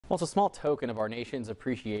Well, it's a small token of our nation's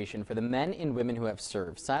appreciation for the men and women who have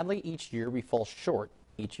served. Sadly, each year we fall short.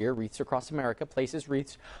 Each year, Wreaths Across America places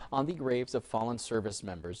wreaths on the graves of fallen service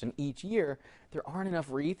members. And each year, there aren't enough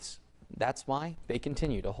wreaths. That's why they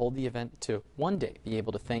continue to hold the event to one day be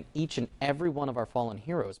able to thank each and every one of our fallen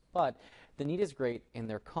heroes. But the need is great, and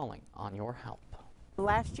they're calling on your help.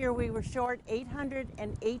 Last year, we were short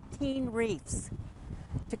 818 wreaths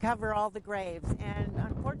to cover all the graves. And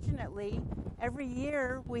unfortunately, every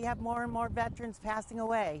year we have more and more veterans passing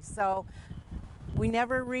away. So we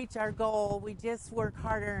never reach our goal. We just work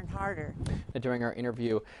harder and harder. During our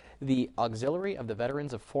interview, the Auxiliary of the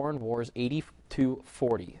Veterans of Foreign Wars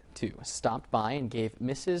 8242 stopped by and gave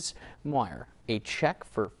Mrs. Moyer a check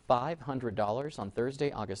for $500 on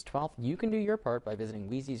Thursday, August 12th. You can do your part by visiting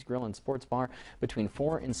Wheezy's Grill and Sports Bar between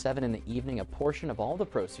 4 and 7 in the evening. A portion of all the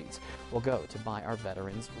proceeds will go to buy our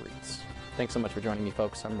veterans wreaths. Thanks so much for joining me,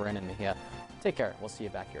 folks. I'm Brandon Mejia. Take care. We'll see you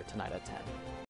back here tonight at 10.